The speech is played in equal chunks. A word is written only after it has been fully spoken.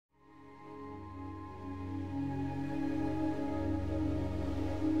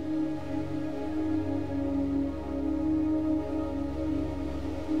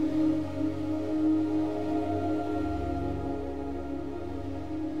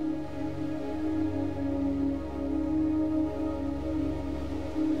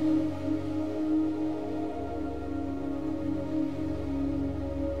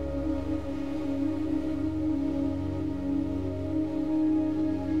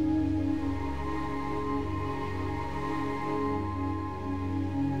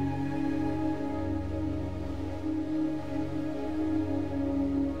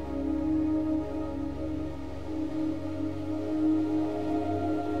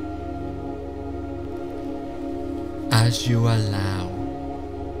as you allow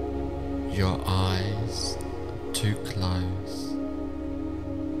your eyes to close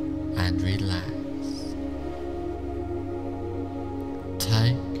and relax.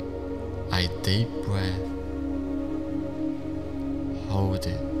 Take a deep breath, hold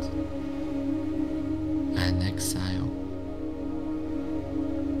it and exhale.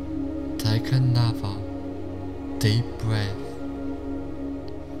 Take another deep breath,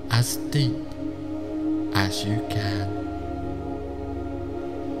 as deep as you can.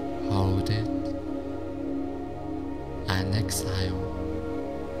 Hold it and exhale.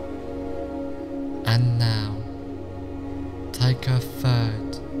 And now take a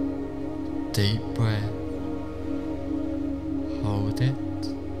third deep breath. Hold it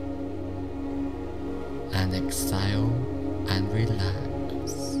and exhale and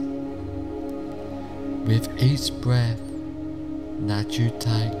relax. With each breath that you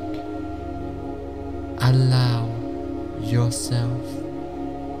take, allow yourself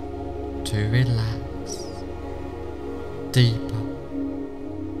to relax deeper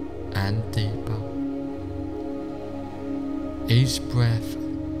and deeper. Each breath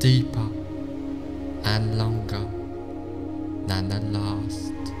deeper and longer than the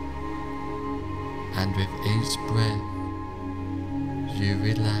last, and with each breath you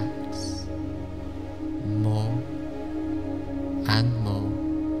relax more and more.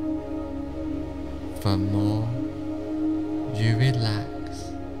 The more you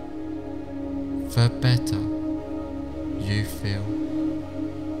relax, the better you feel.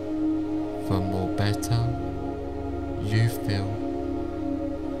 The more better you feel,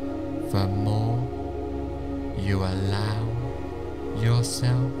 the more you allow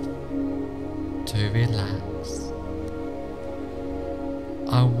yourself to relax.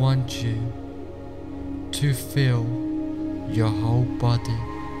 I want you to feel your whole body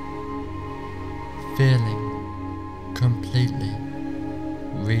feeling completely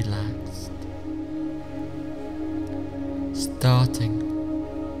relaxed, starting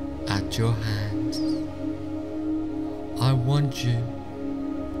at your hands. I want you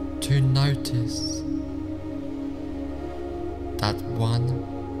to notice that one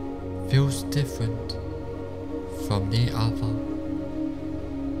feels different from the other,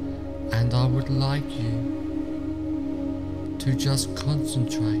 and I would like you to just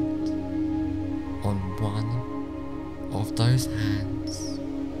concentrate on one of those hands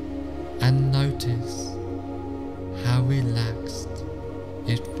and notice how relaxed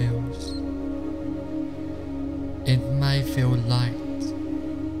it feels. It may feel light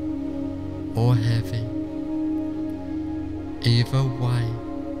or heavy. Either way,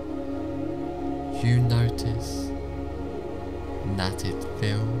 you notice that it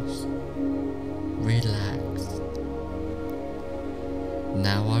feels relaxed.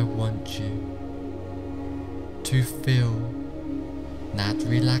 Now I want you to feel that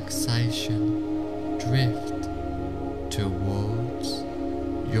relaxation drift towards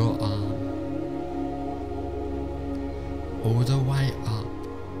your arm, all the way up,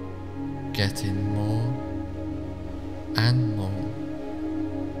 getting more and more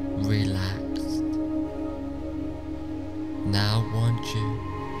relaxed. Now I want you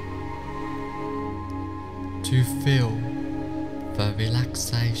to feel the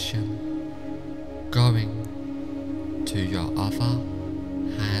relaxation going to your other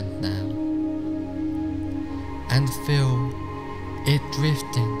hand now, and feel it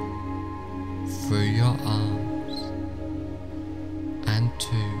drifting through your arms and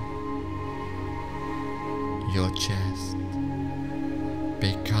to your chest,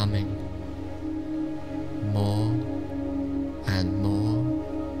 becoming more and more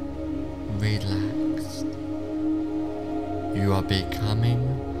relaxed. You are becoming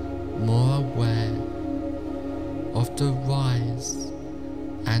more aware of the rise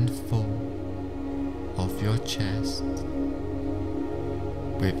and fall of your chest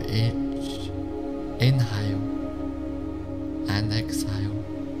with each inhale and exhale,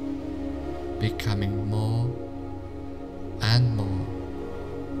 becoming more and more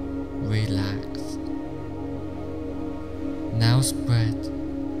relaxed. Now spread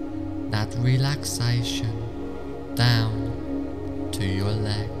that relaxation down to your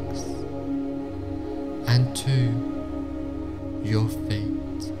legs and to your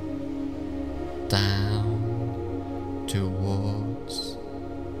feet, down towards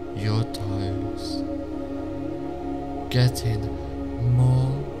your toes, getting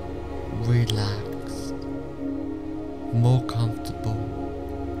more relaxed, more comfortable.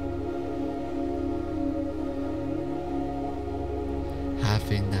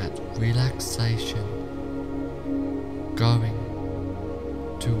 Having that relaxation going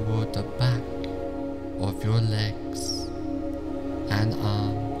toward the back of your legs and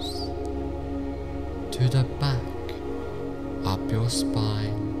arms to the back up your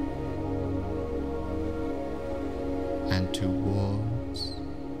spine and towards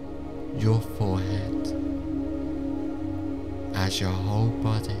your forehead as your whole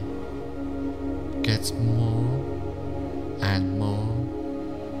body gets more and more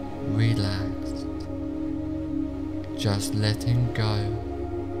relaxed, just letting go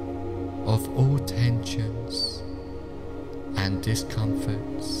of all tensions and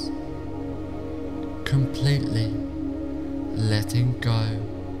discomforts, completely letting go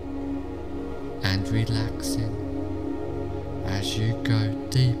and relaxing as you go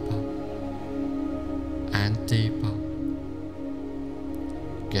deeper and deeper,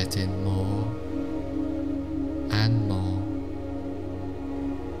 getting more and more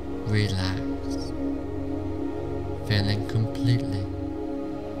relaxed, feeling completely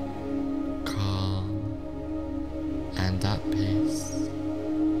calm and at peace.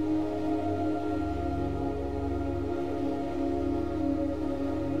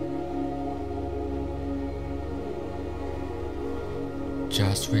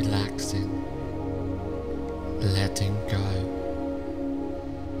 Just relaxing, letting go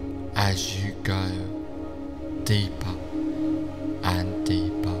as you go deeper and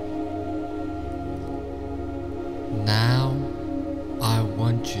deeper. Now I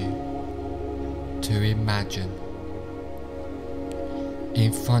want you to imagine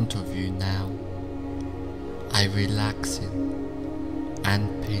in front of you now a relaxing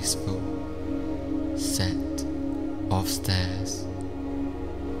and peaceful set of stairs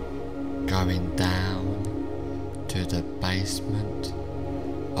going down to the basement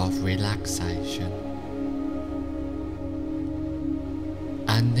of relaxation,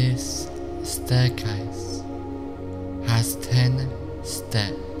 and this staircase has 10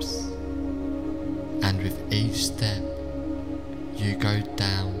 steps, and with each step you go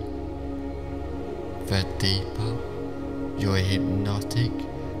down, the deeper your hypnotic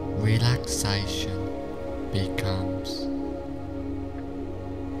relaxation becomes.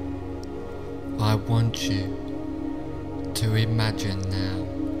 I want you to imagine now,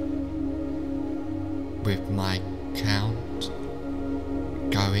 with my count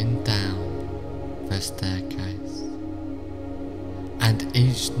going down the staircase, and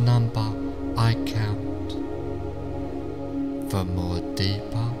each number I count, the more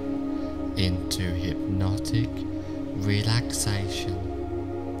deeper into hypnotic relaxation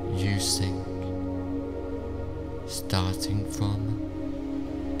you sink, starting from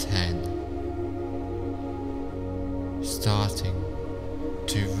 10. Starting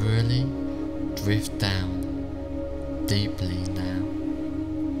to really drift down deeply now,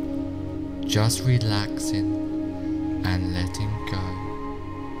 just relaxing and letting go.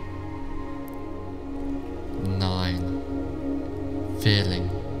 9. Feeling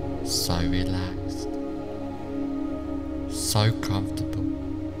so relaxed, so comfortable,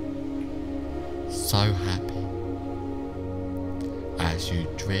 so happy as you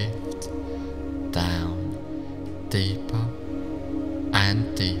drift down deeper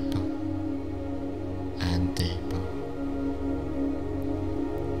and deeper and deeper.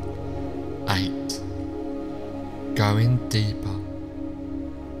 8. Going deeper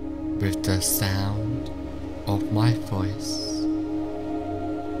with the sound of my voice.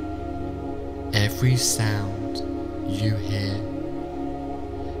 Every sound you hear,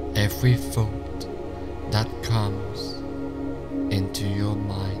 every thought that comes into your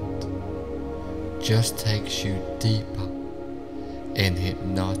mind just takes you deeper in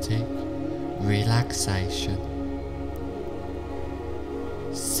hypnotic relaxation.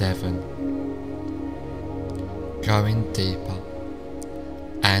 7. Going deeper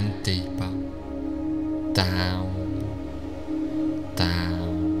and deeper, down,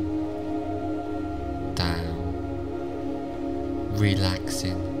 down, down,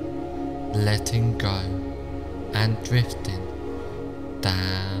 relaxing, letting go and drifting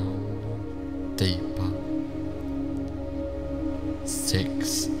down deeper.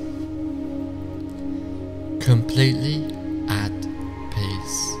 6. Completely at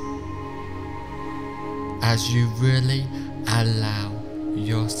peace as you really allow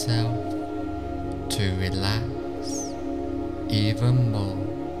yourself to relax even more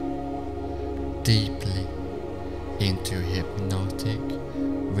deeply into hypnotic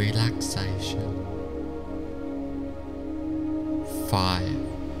relaxation. 5.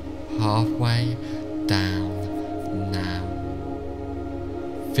 Halfway down now,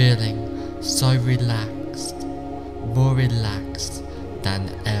 feeling so relaxed, more relaxed than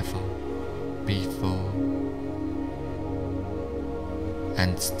ever before,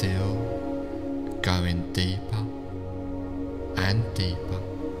 and still going deeper and deeper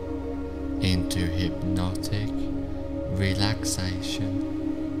into hypnotic relaxation.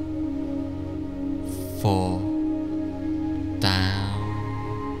 4. Down,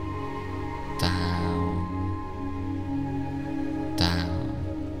 down, down,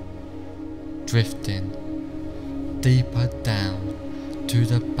 drifting deeper down to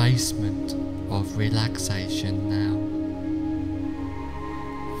the basement of relaxation now.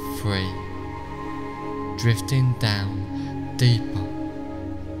 3. Drifting down deeper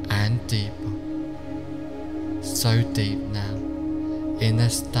and deeper, so deep now, in a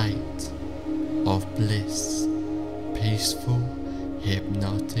state of bliss, peaceful,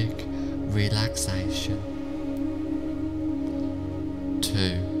 hypnotic relaxation.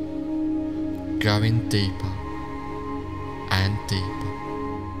 2. Going deeper and deeper,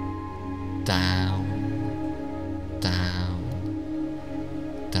 down, down,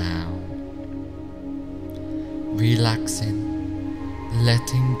 down, relaxing,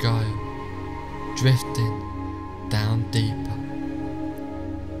 letting go, drifting down deeper.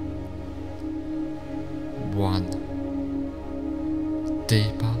 1.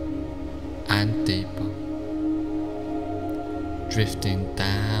 Deeper and deeper, drifting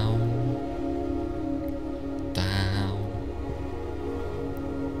down, down,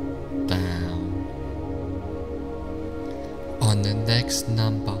 down. On the next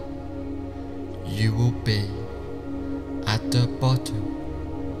number, you will be at the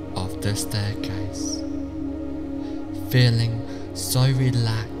bottom of the staircase, feeling so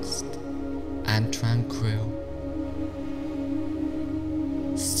relaxed and tranquil.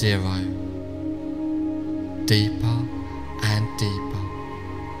 0. Deeper and deeper,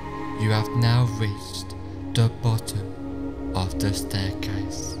 you have now reached the bottom of the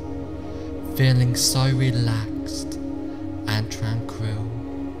staircase, feeling so relaxed and tranquil,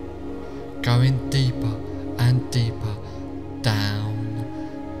 going deeper and deeper, down,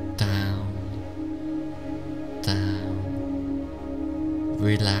 down, down,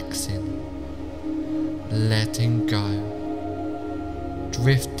 relaxing, letting go,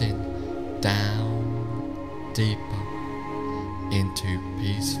 drifting down deeper into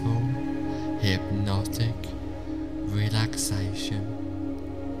peaceful, hypnotic relaxation,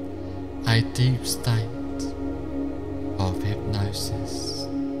 a deep state of hypnosis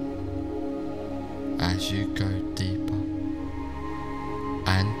as you go deeper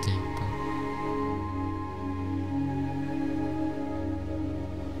and deeper.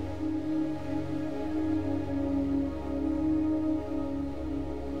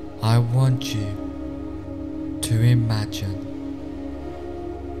 I want you to imagine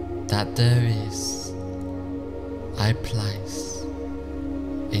that there is a place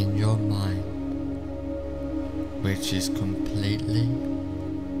in your mind which is completely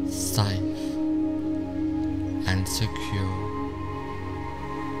safe and secure.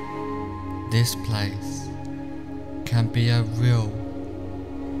 This place can be a real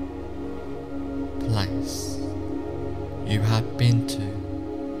place you have been to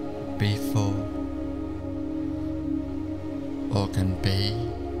before, or can be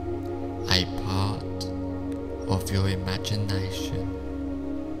a part of your imagination.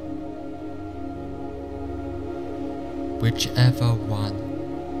 Whichever one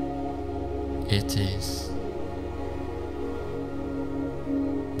it is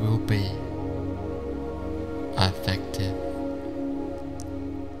will be effective.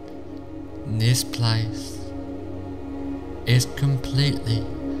 This place is completely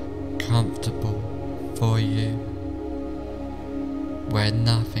comfortable for you, where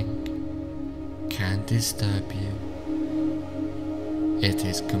nothing can disturb you. It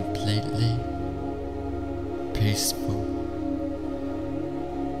is completely peaceful,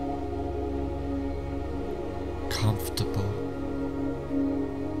 comfortable,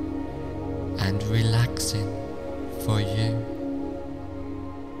 and relaxing for you.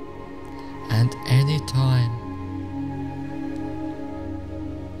 And anytime,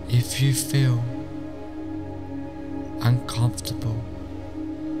 if you feel uncomfortable,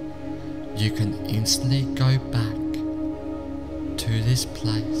 you can instantly go back to this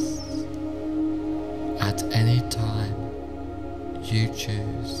place at any time you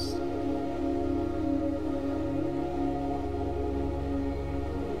choose.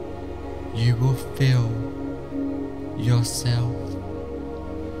 You will feel yourself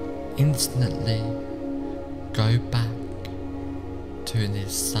instantly go back to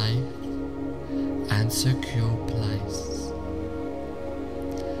this safe and secure place.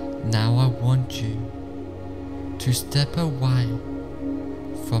 Now I want you to step away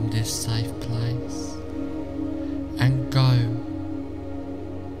from this safe place and go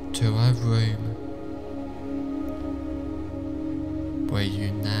to a room where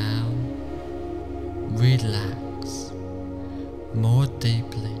you now relax more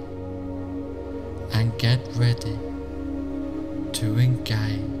deeply and get ready to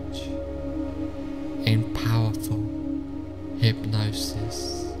engage in powerful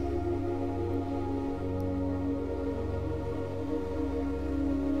hypnosis.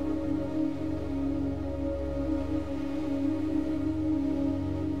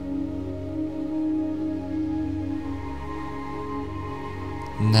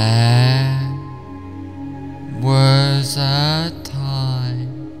 There was a time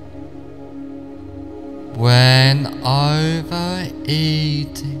when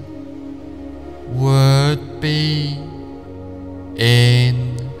overeating would be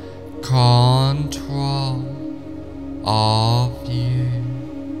in control of you,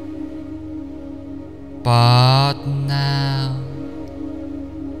 but now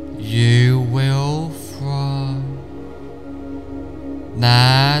you will throw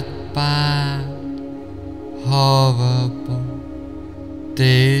that bad, horrible,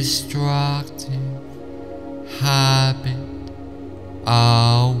 destructive habit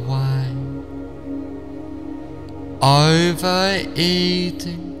away.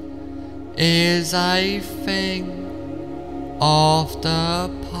 Overeating is a thing of the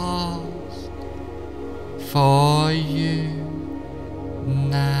past for you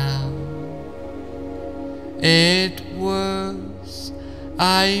now. It was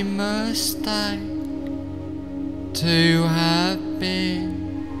a mistake to have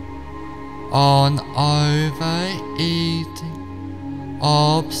been on overeating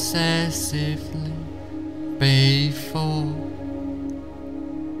obsessively before,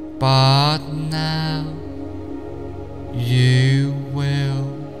 but now you will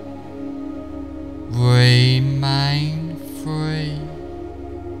remain free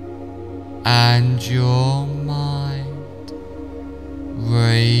and your mind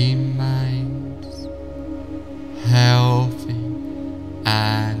remains healthy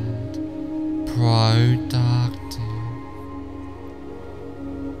and productive.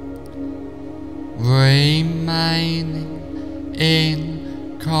 Remaining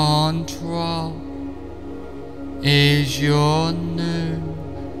in control is your new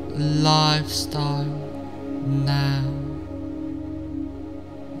lifestyle now.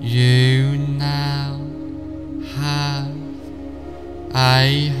 You now have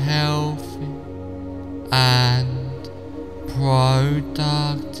a healthy and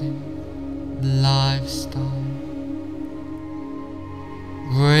productive lifestyle.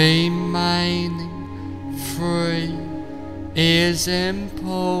 Remaining free is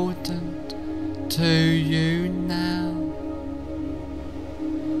important to you now.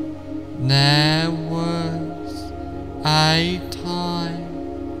 There was a time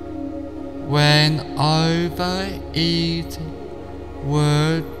when overeating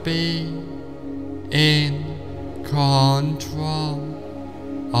would be in control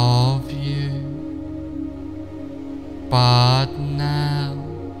of you, but now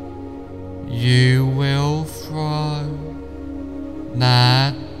you will throw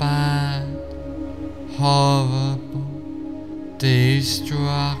that bad, horrible,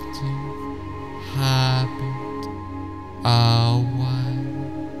 destructive habit away.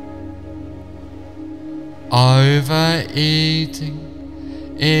 Overeating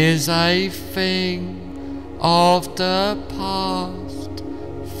is a thing of the past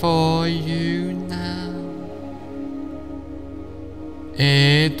for you now.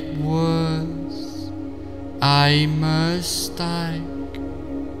 It was a mistake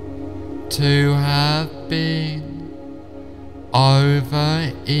to have been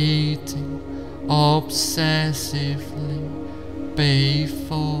overeating obsessively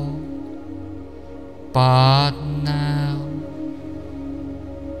before, but now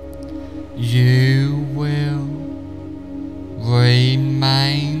you will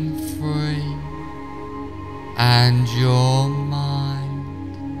remain free and your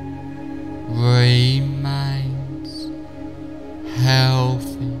mind remains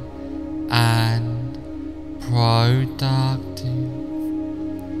healthy and productive.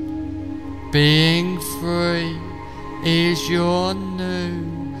 Being free is your new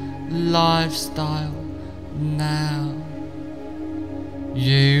lifestyle now.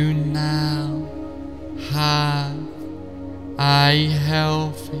 You now have a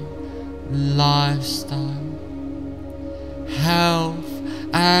healthy lifestyle. Health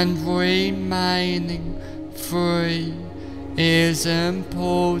and remaining free is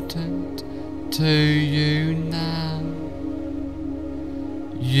important to you now.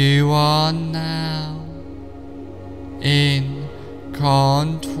 You are now in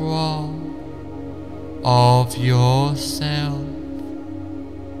control of yourself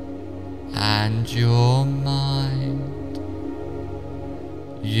and your mind.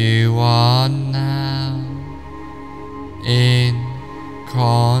 You are now in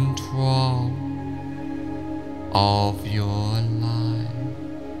control of your life.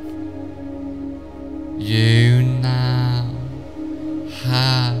 You now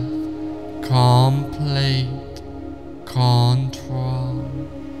have complete control.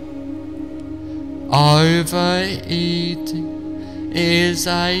 Overeating is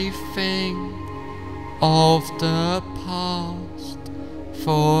a thing of the past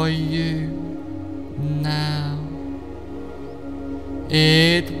for you now.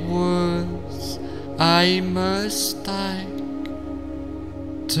 It was a mistake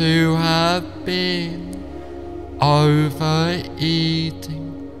to have been overeating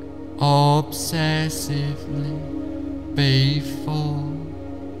obsessively before,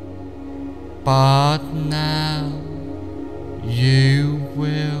 but now you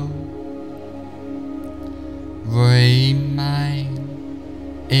will remain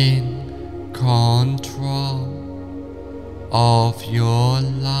in control of your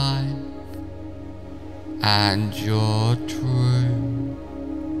life and your true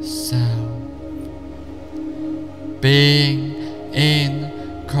self. Being in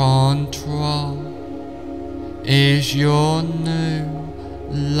control is your new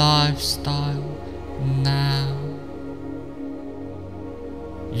lifestyle now.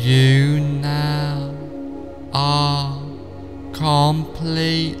 You now are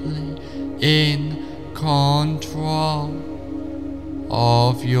completely in control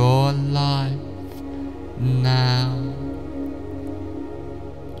of your life now.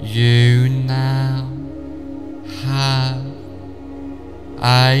 You now have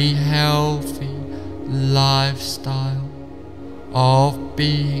a healthy lifestyle of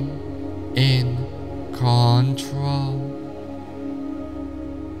being in control.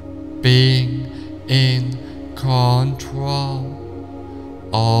 Being in control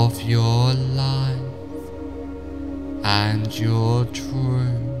of your life and your true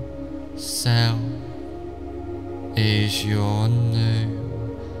self is your new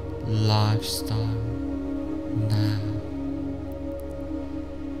lifestyle now.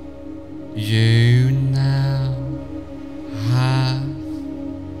 You now have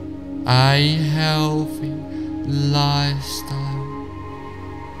a healthy lifestyle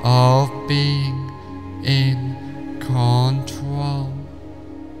of being in control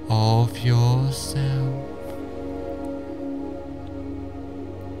of yourself.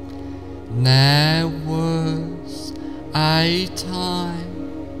 There was a time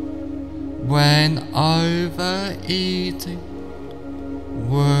when overeating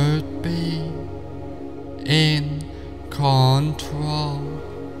would be in control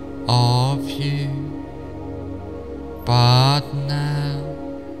of you, but now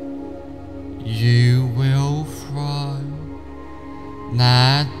you will throw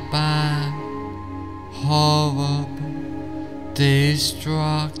that bad, horrible,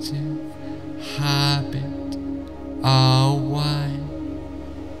 destructive habit away.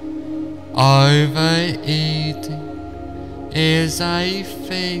 Overeating is a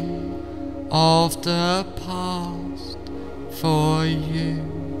thing of the past for you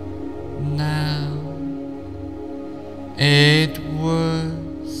now. It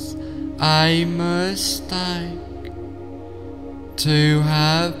was a mistake to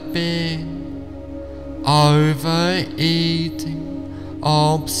have been overeating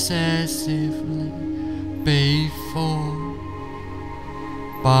obsessively before,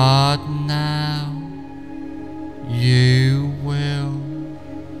 but now you will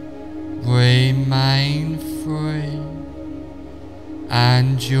remain free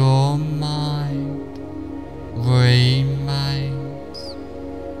and your mind remains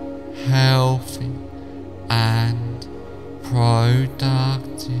healthy and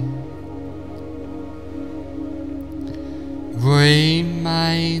productive.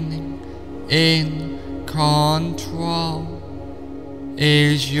 Remaining in control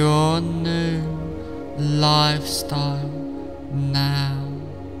is your new lifestyle now.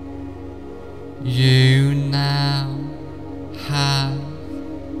 You now have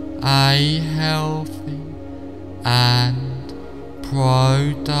a healthy and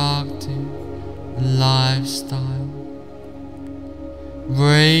productive lifestyle.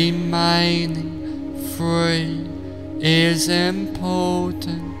 Remaining free is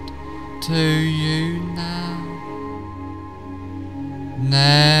important to you now.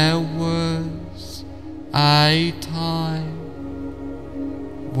 There was a time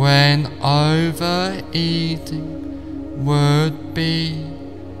when overeating would be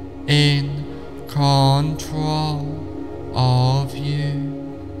in control of you,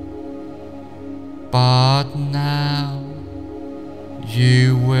 but now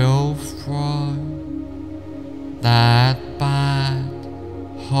you will throw that bad,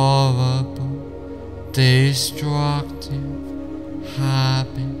 horrible, destructive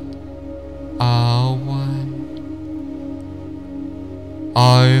habit away.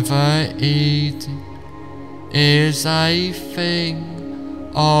 Overeating is a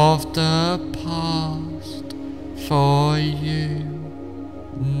thing of the past for you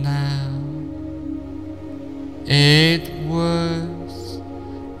now. It was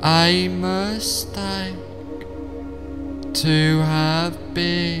a mistake to have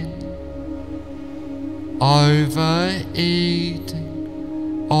been overeating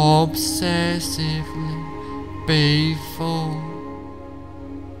obsessively before,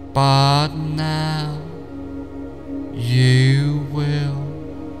 but now you will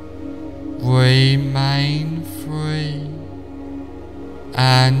remain free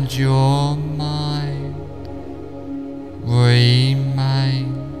and your mind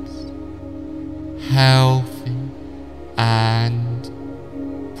remains healthy and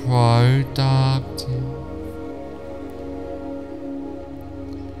productive.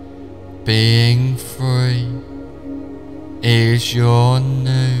 Being free is your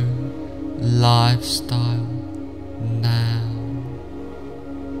new lifestyle now.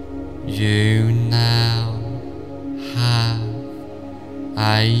 You now have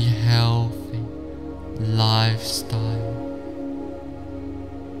a healthy lifestyle.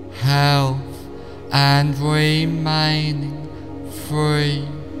 Health and remaining free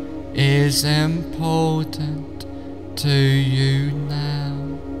is important to you now.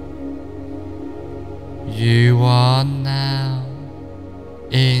 You are now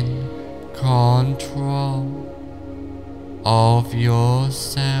in control of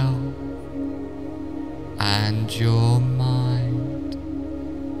yourself and your mind.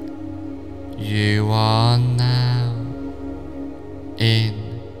 You are now in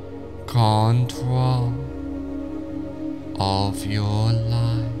control of your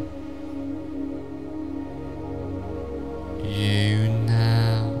life. You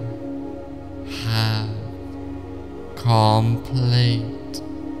now have complete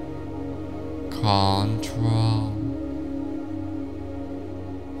control.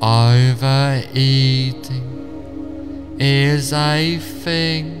 Overeating is a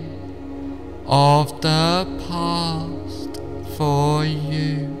thing of the past for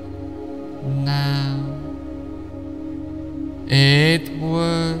you now. It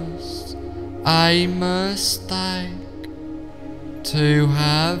was a mistake to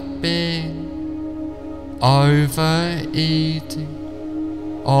have been overeating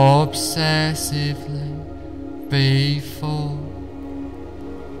obsessively before,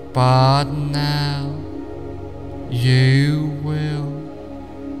 but now you will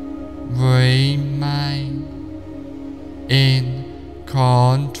remain in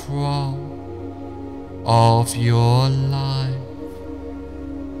control of your life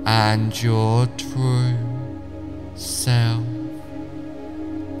and your true self.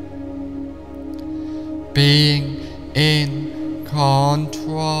 Being in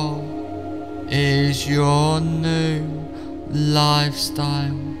control is your new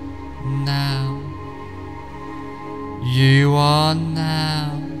lifestyle now. You are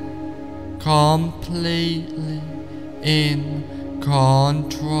now completely in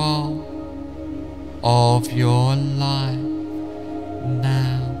control of your life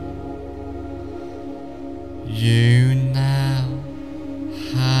now. You now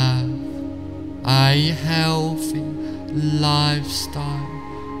have a healthy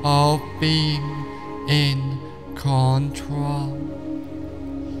lifestyle of being in control.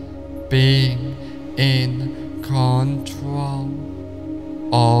 Being in control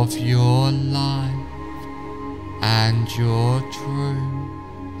of your life and your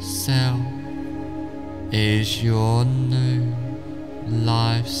true self is your new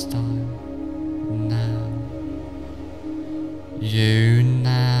lifestyle now. You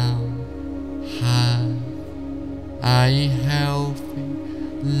now have a healthy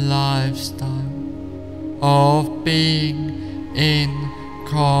lifestyle of being in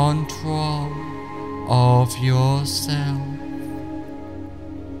control of yourself.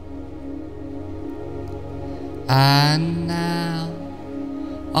 And now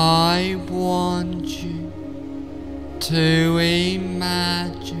I want you to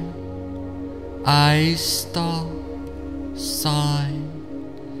imagine a stop sign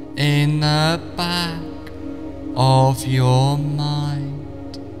in the back of your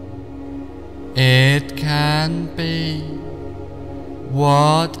mind. It can be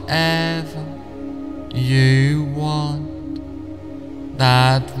whatever you want,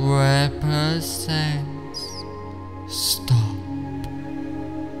 that represents stop,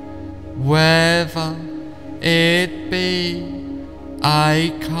 whether it be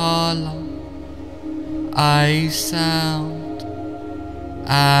a colour, a sound,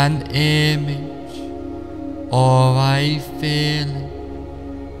 an image, or a feeling,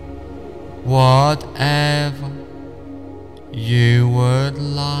 whatever you would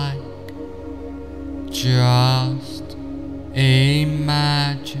like. Just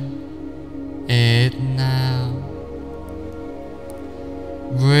imagine it now,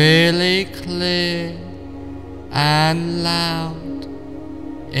 really clear and loud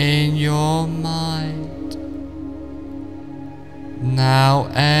in your mind. Now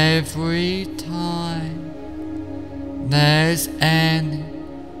every time there's any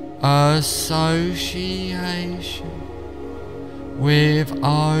association with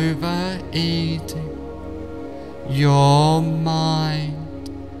overeating, your mind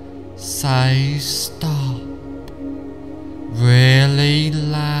says stop really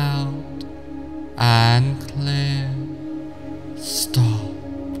loud and clear. Stop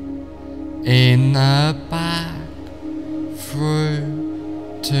in the back,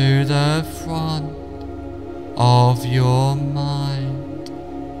 through to the front of your mind.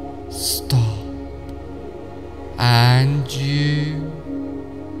 Stop, and you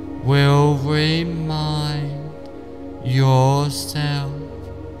will remind yourself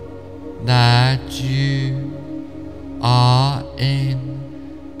that you are in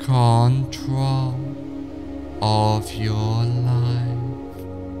control of your life.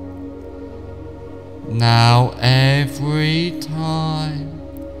 Now every time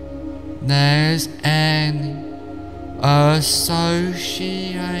there's any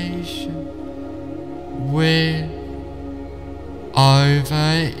association with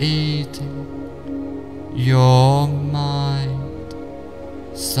overeating, your mind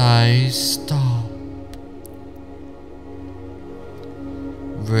says stop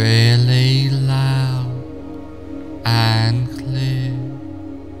really loud and clear.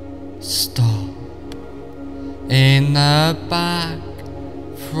 Stop in the back,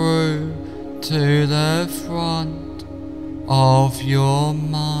 through to the front of your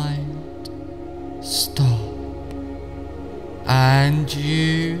mind. Stop, and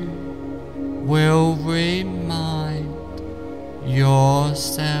you will remind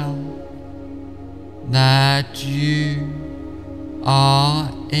yourself that you are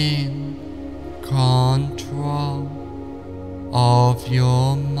in control of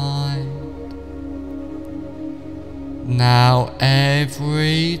your mind. Now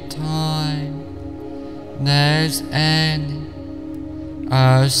every time there's any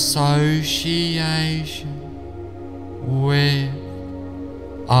association with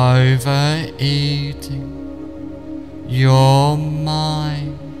overeating, your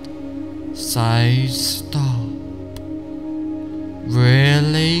mind says stop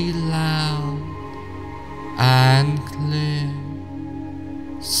really loud and clear.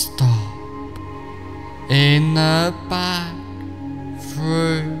 Stop in the back,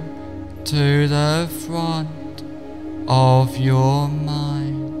 through to the front of your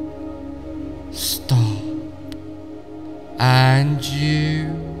mind. Stop, and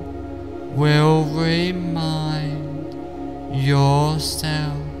you will remind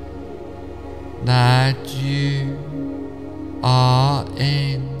yourself that you are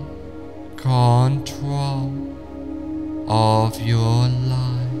in control of your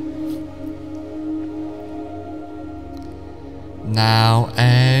life. Now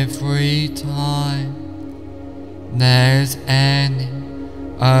every time there's any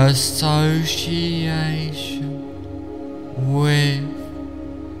association with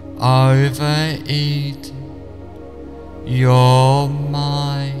overeating, your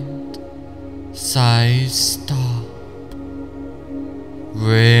mind says stop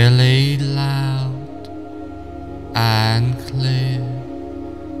really loud and clear.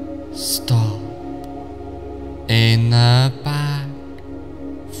 Stop in the back,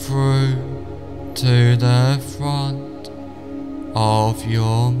 through to the front of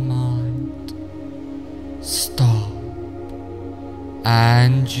your mind. Stop,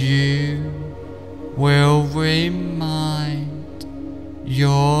 and you will remind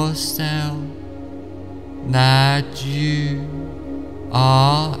yourself that you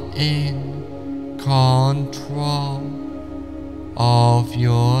are in control of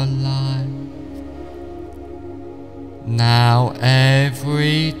your life. Now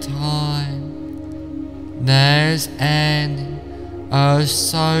every time there's any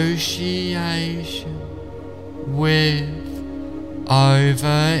association with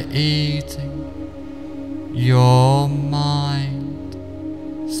overeating, your mind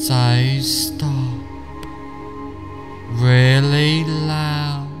say stop really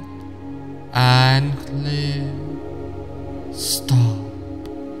loud and clear. Stop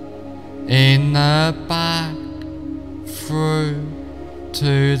in the back through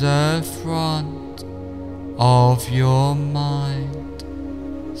to the front of your mind.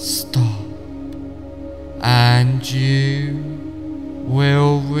 Stop, and you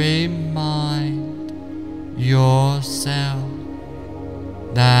will remind yourself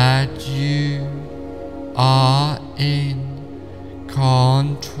that you are in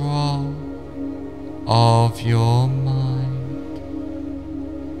control of your mind.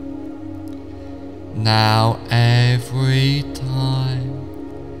 Now every time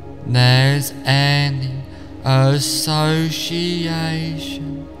there's any association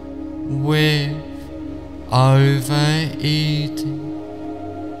with overeating,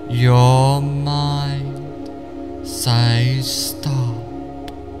 your mind says stop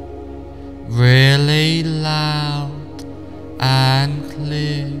really loud and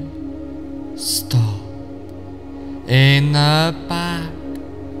clear. Stop in the back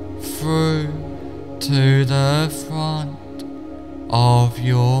through to the front of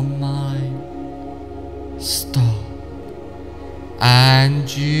your mind. Stop, and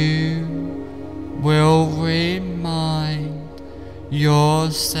you will remind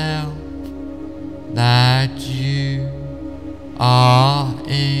yourself that you are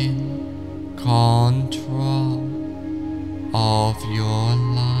in control of your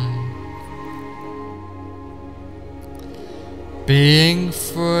life. Being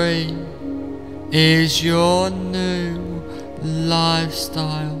free is your new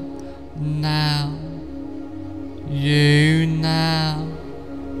lifestyle now. You now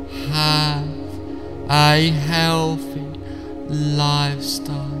have a healthy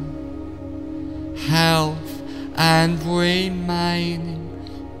lifestyle. Health and remaining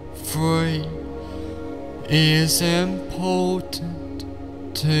free is important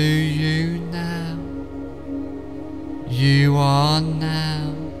to you now. You are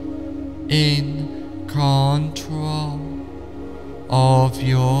now in control of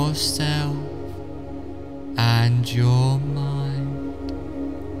yourself and your mind.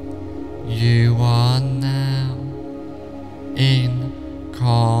 You are now in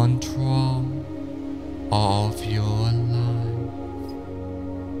control of your life.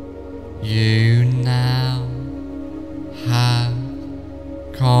 You now have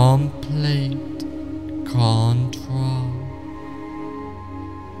complete control.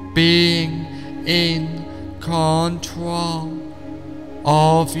 Being in control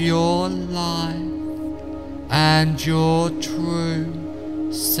of your life and your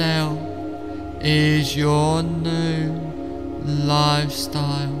true self is your new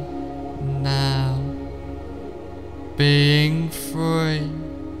lifestyle now. Being free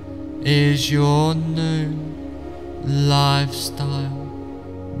is your new lifestyle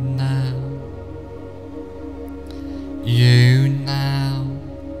now. You now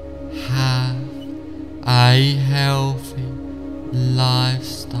have a healthy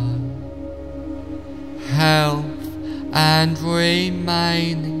lifestyle. Health and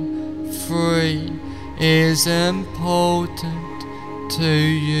remaining free is important to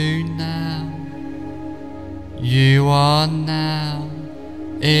you now. You are now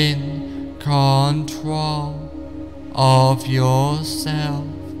in control of yourself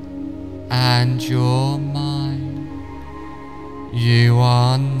and your mind. You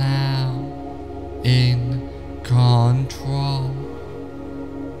are now in control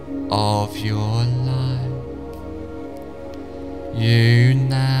of your life. You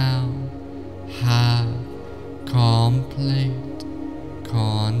now have complete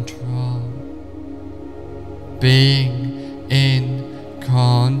control. Being in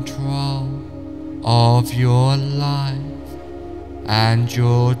control of your life and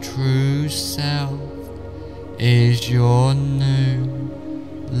your true self is your new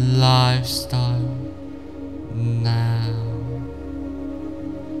lifestyle now.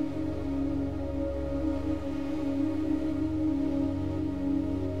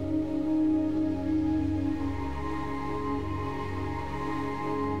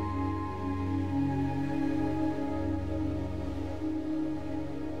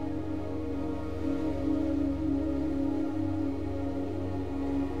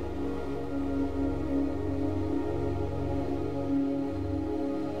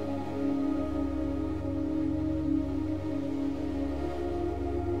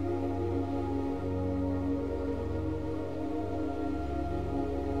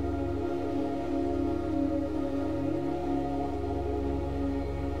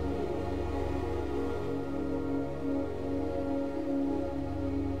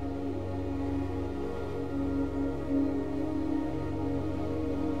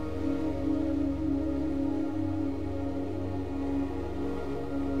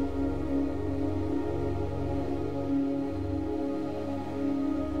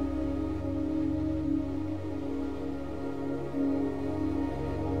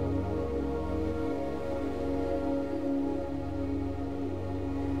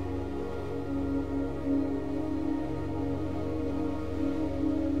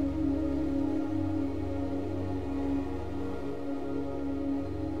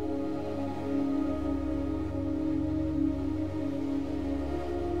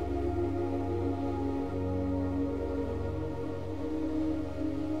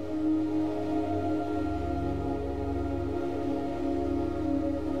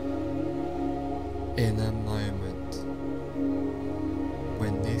 In a moment,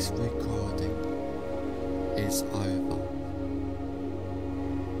 when this recording is over,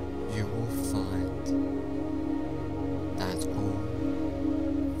 you will find that all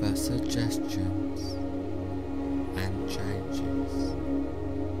the suggestions and changes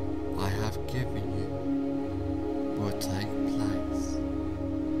I have given you will take place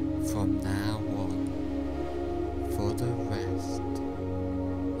from now on for the rest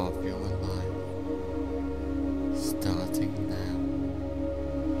of your life, starting now.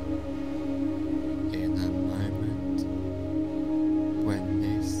 In a moment, when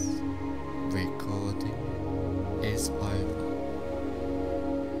this recording is over,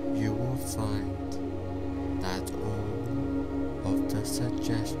 you will find that all of the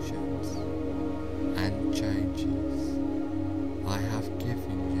suggestions and changes I have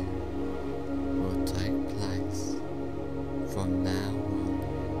given you will take place from now on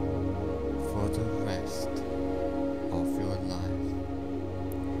for the rest of your life,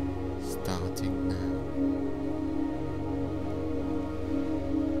 starting now.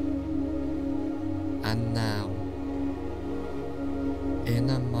 And now, in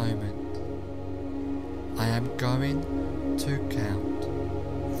a moment, I am going to count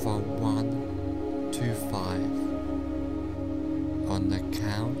from 1 to 5. On the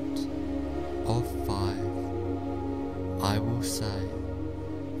count of 5, I will say,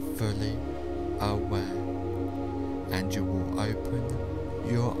 fully aware, and you will open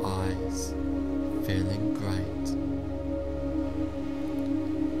your eyes, feeling great.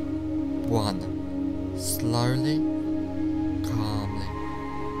 1. Slowly, calmly,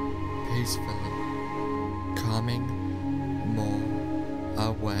 peacefully, coming more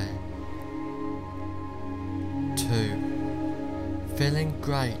aware. 2. Feeling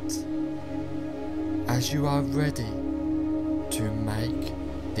great as you are ready to make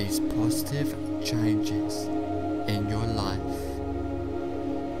these positive changes in your life.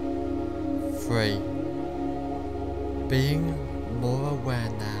 3. Being more aware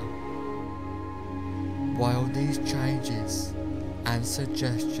now while these changes and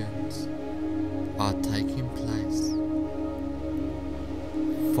suggestions are taking place.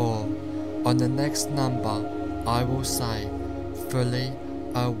 4. On the next number, I will say, fully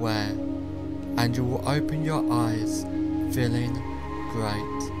aware, and you will open your eyes, feeling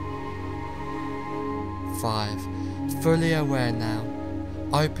great. 5. Fully aware now,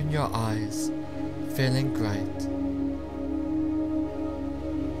 open your eyes, feeling great.